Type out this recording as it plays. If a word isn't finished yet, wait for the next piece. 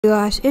Hey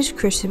guys, it's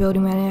Chris the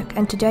Building Maniac,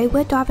 and today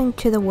we're diving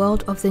into the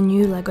world of the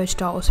new LEGO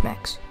Star Wars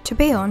mechs. To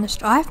be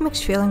honest, I have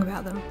mixed feeling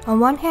about them. On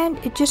one hand,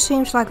 it just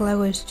seems like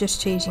LEGO is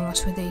just teasing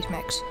us with these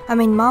mechs. I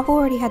mean, Marvel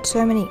already had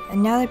so many,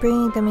 and now they're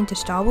bringing them into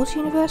Star Wars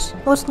universe?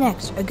 What's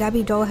next, a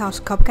Gabby Dollhouse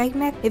cupcake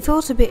mech? It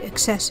feels a bit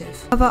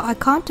excessive. However, I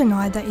can't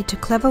deny that it's a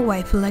clever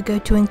way for LEGO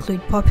to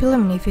include popular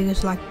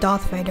minifigures like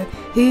Darth Vader,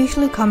 who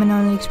usually come in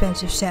only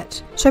expensive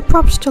sets. So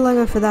props to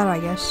LEGO for that, I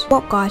guess.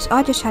 What guys,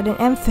 I just had an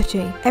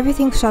empathy.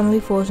 Everything suddenly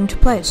falls into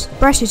place.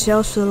 Brace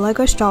yourselves for the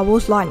LEGO Star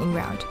Wars lightning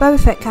round. Boba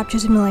Fett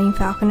captures the Millennium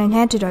Falcon and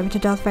hands it over to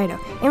Darth Vader.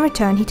 In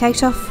return, he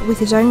takes off with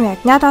his own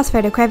mech. Now Darth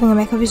Vader, craving a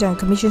mech of his own,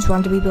 commissions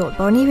one to be built,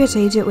 but when he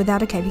receives it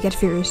without a cape, he gets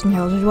furious and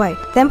hurls it away.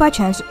 Then by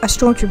chance, a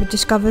stormtrooper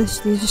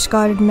discovers the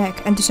discarded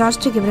mech and decides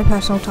to give it a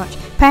personal touch,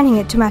 painting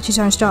it to match his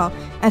own style.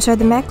 And so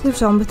the mech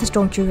lives on with the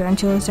stormtrooper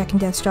until the second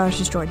Death Star is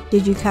destroyed.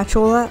 Did you catch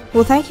all that?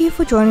 Well, thank you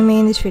for joining me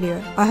in this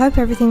video. I hope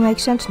everything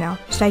makes sense now.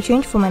 Stay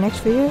tuned for my next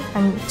video,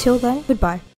 and until then, goodbye.